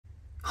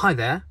Hi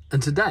there,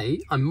 and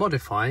today I'm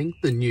modifying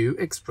the new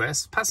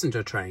express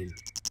passenger train.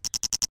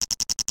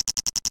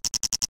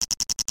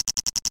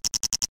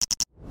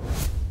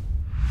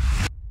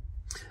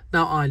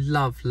 Now I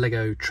love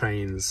Lego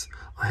trains.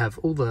 I have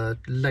all the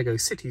Lego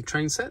City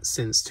train sets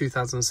since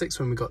 2006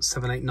 when we got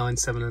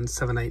 7897 and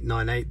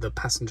 7898, the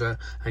passenger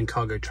and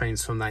cargo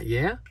trains from that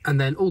year,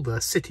 and then all the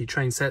City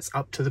train sets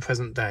up to the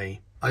present day.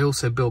 I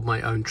also build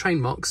my own train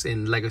mocks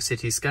in Lego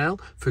City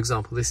scale. For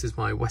example, this is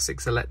my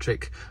Wessex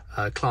Electric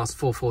Class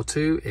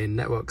 442 in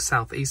Network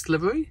South East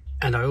livery.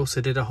 And I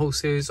also did a whole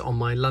series on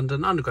my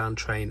London Underground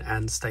train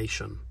and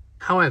station.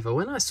 However,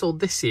 when I saw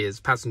this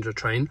year's passenger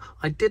train,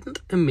 I didn't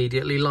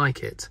immediately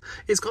like it.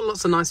 It's got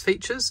lots of nice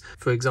features.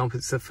 For example,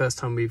 it's the first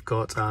time we've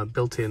got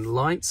built-in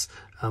lights,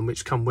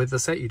 which come with the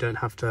set. You don't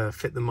have to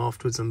fit them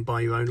afterwards and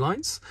buy your own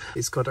lights.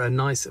 It's got a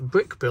nice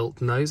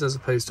brick-built nose as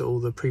opposed to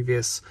all the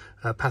previous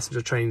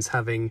passenger trains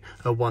having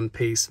a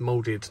one-piece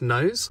moulded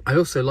nose. I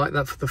also like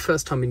that for the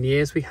first time in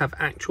years we have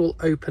actual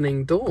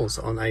opening doors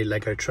on a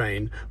Lego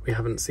train. We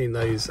haven't seen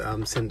those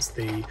since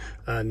the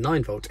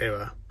 9-volt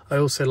era. I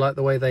also like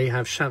the way they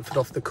have chamfered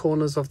off the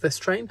corners of this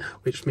train,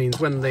 which means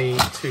when the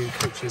two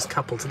coaches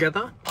couple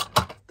together,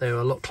 they're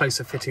a lot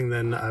closer fitting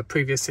than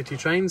previous City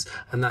trains,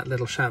 and that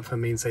little chamfer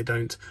means they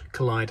don't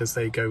collide as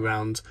they go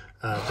round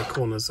the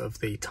corners of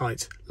the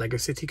tight Lego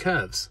City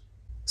curves.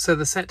 So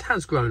the set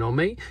has grown on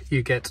me.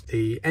 You get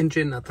the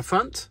engine at the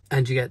front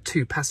and you get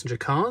 2 passenger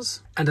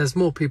cars, and as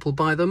more people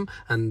buy them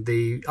and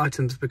the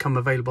items become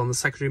available on the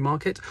secondary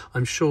market,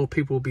 I'm sure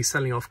people will be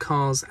selling off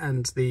cars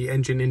and the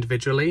engine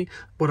individually.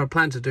 What I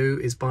plan to do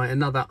is buy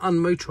another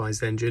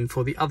unmotorised engine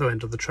for the other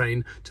end of the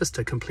train just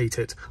to complete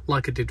it,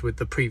 like I did with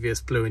the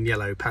previous blue and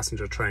yellow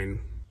passenger train.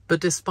 But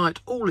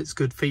despite all its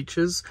good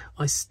features,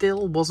 I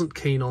still wasn't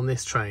keen on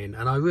this train,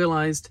 and I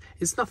realised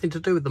it's nothing to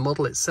do with the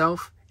model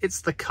itself,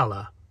 it's the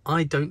colour.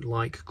 I don't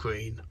like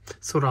green.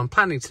 So what I'm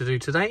planning to do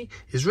today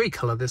is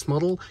recolour this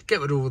model,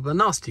 get rid of all the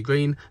nasty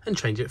green and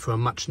change it for a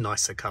much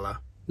nicer colour.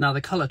 Now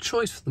the colour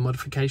choice for the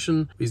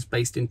modification is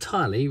based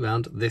entirely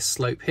around this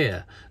slope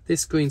here.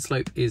 This green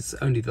slope is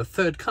only the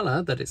 3rd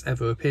colour that it's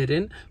ever appeared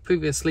in.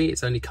 Previously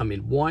it's only come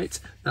in white.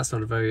 That's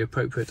not very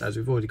appropriate as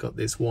we've already got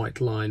this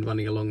white line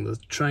running along the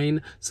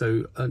train,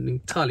 so an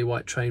entirely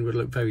white train would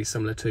look very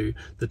similar to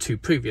the 2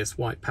 previous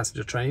white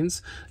passenger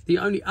trains. The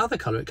only other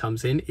colour it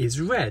comes in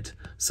is red,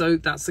 so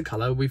that's the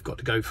colour we've got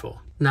to go for.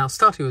 Now,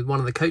 starting with one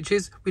of the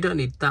coaches, we don't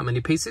need that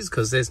many pieces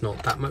because there's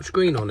not that much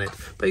green on it.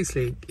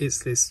 Basically,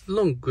 it's this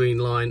long green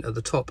line at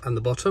the top and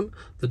the bottom,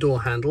 the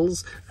door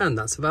handles, and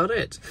that's about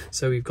it.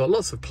 So we've got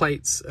lots of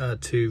plates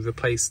to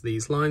replace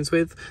these lines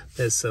with.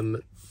 There's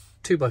some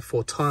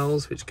 2x4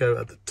 tiles which go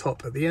at the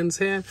top at the ends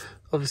here.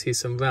 Obviously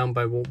some round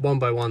by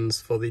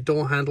 1x1s for the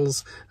door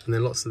handles, and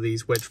then lots of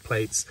these wedge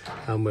plates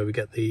where we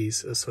get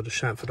these sort of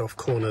chamfered off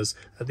corners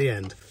at the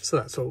end. So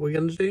that's what we're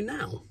going to do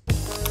now.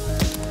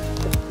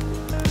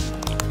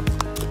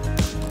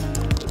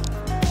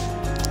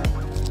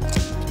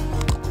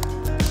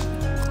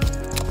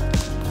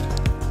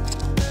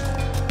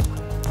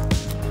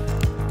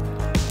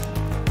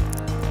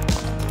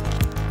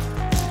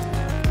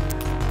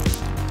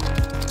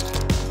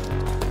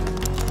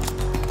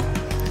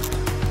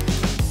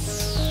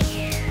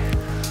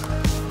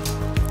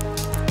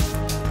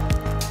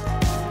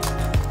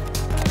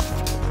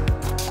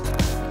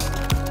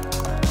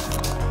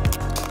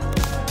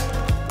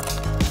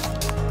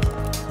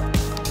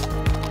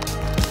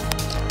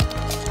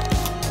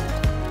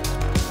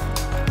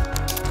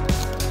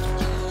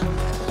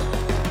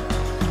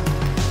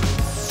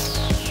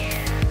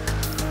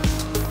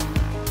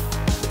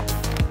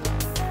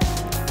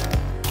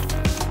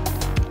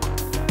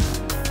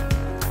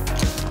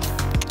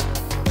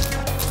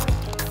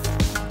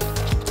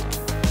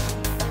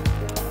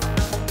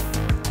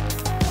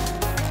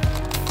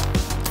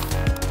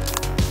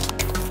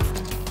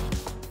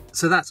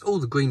 So that's all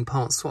the green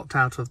parts swapped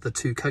out of the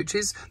 2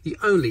 coaches. The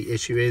only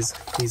issue is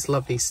these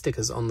lovely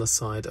stickers on the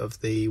side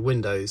of the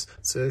windows.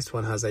 So this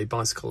one has a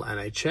bicycle and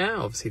a chair,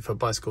 obviously for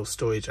bicycle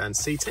storage and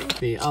seating.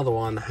 The other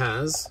one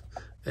has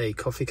a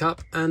coffee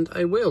cup and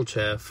a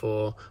wheelchair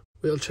for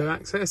wheelchair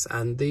access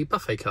and the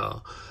buffet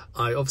car.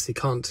 I obviously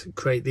can't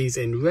create these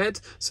in red,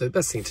 so the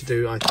best thing to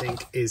do, I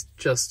think, is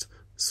just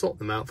swap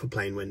them out for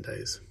plain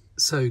windows.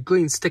 So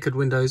green stickered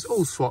windows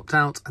all swapped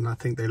out, and I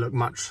think they look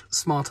much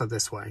smarter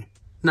this way.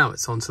 Now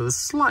it's on to the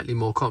slightly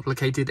more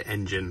complicated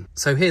engine.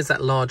 So here's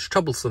that large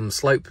troublesome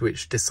slope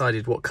which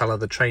decided what colour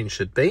the train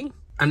should be,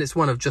 and it's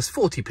one of just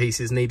 40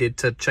 pieces needed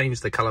to change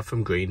the colour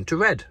from green to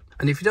red.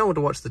 And if you don't want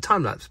to watch the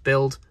time-lapse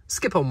build,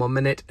 skip on 1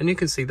 minute and you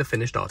can see the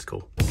finished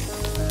article.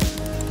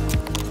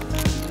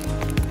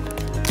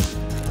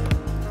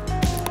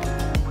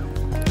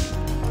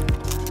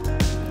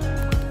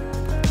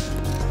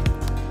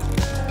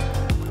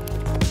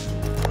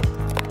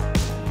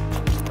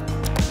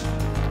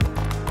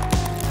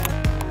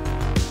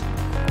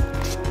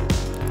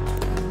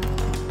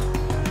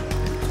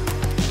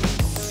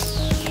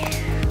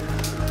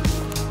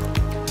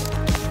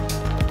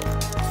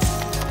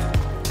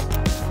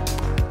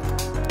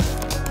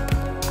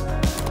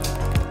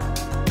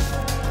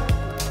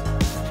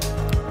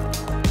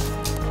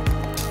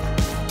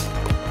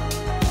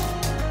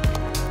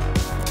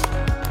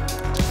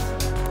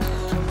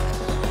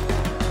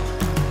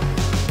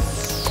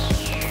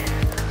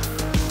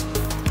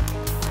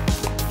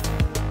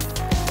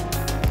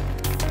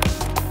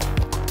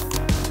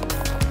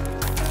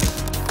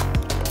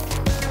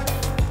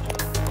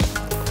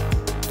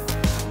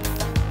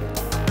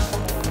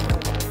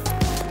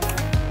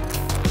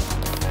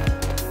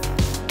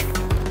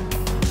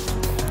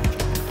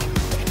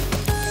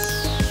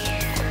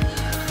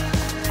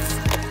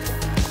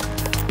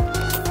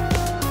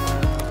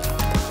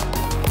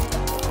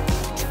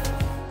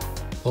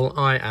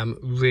 all, I am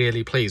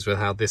really pleased with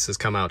how this has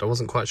come out. I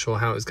wasn't quite sure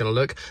how it was going to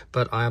look,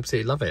 but I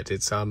absolutely love it.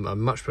 It's I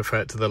much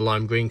prefer it to the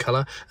lime green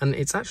colour, and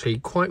it's actually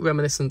quite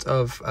reminiscent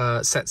of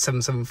set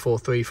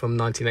 7743 from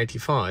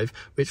 1985,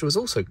 which was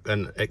also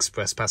an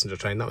express passenger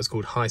train. That was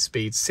called High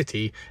Speed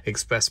City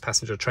Express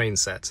Passenger Train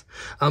Set.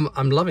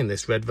 I'm loving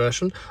this red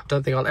version. I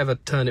don't think I'll ever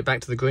turn it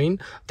back to the green.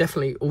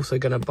 Definitely also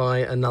going to buy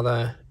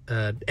another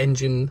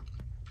engine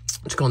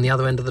to go on the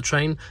other end of the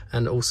train,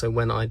 and also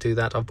when I do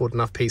that, I've bought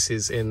enough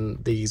pieces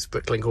in these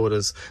Bricklink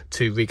orders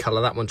to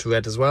recolour that one to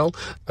red as well.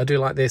 I do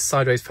like this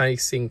sideways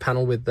facing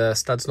panel with the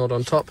studs knot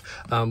on top.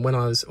 When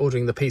I was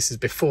ordering the pieces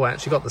before I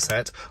actually got the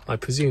set, I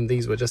presumed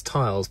these were just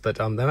tiles, but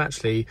they're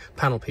actually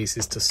panel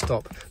pieces to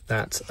stop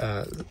that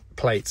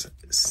plate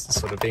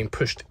sort of being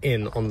pushed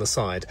in on the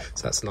side.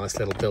 So that's a nice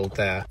little build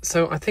there.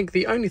 So I think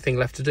the only thing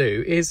left to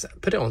do is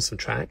put it on some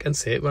track and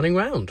see it running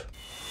round.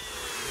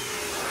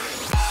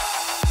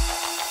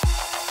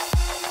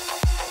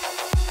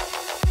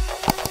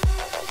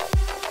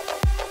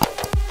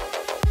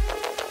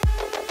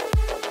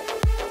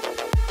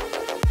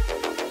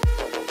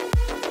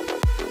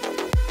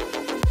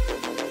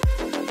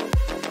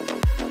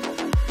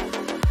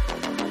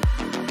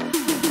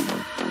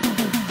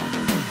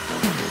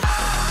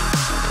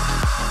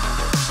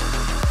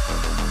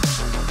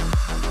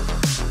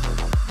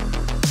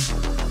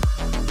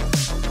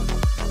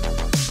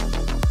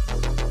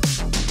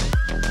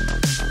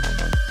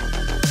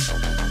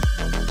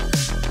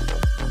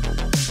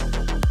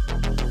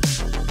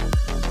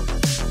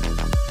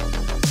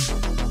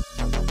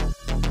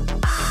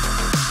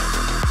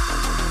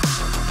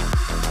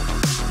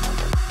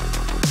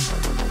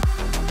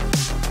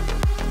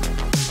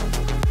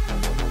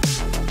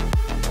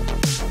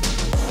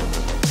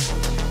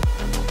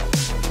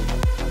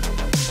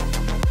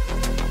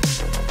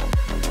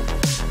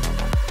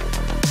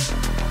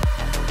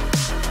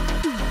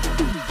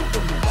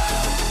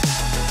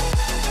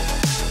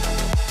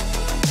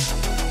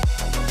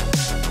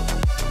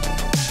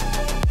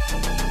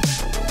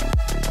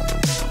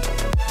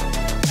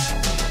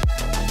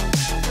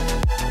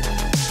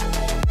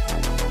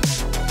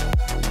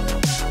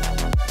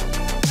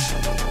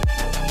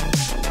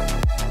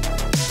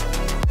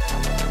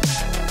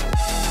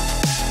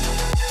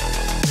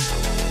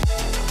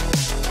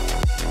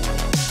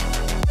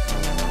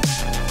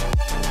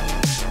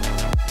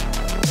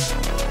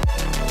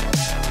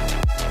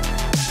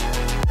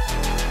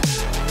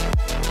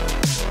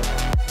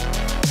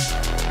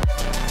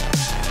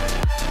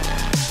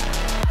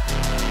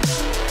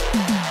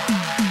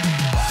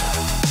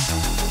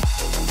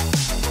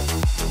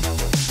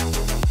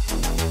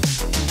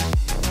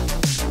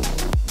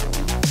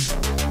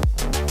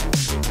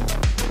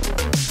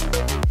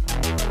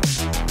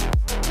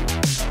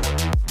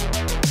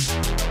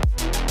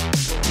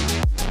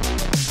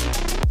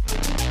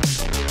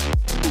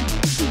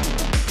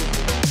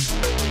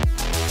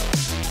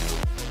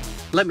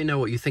 Let me know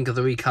what you think of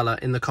the recolour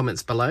in the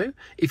comments below.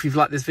 If you've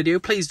liked this video,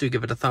 please do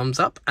give it a thumbs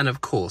up, and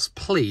of course,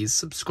 please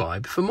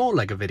subscribe for more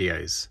LEGO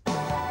videos.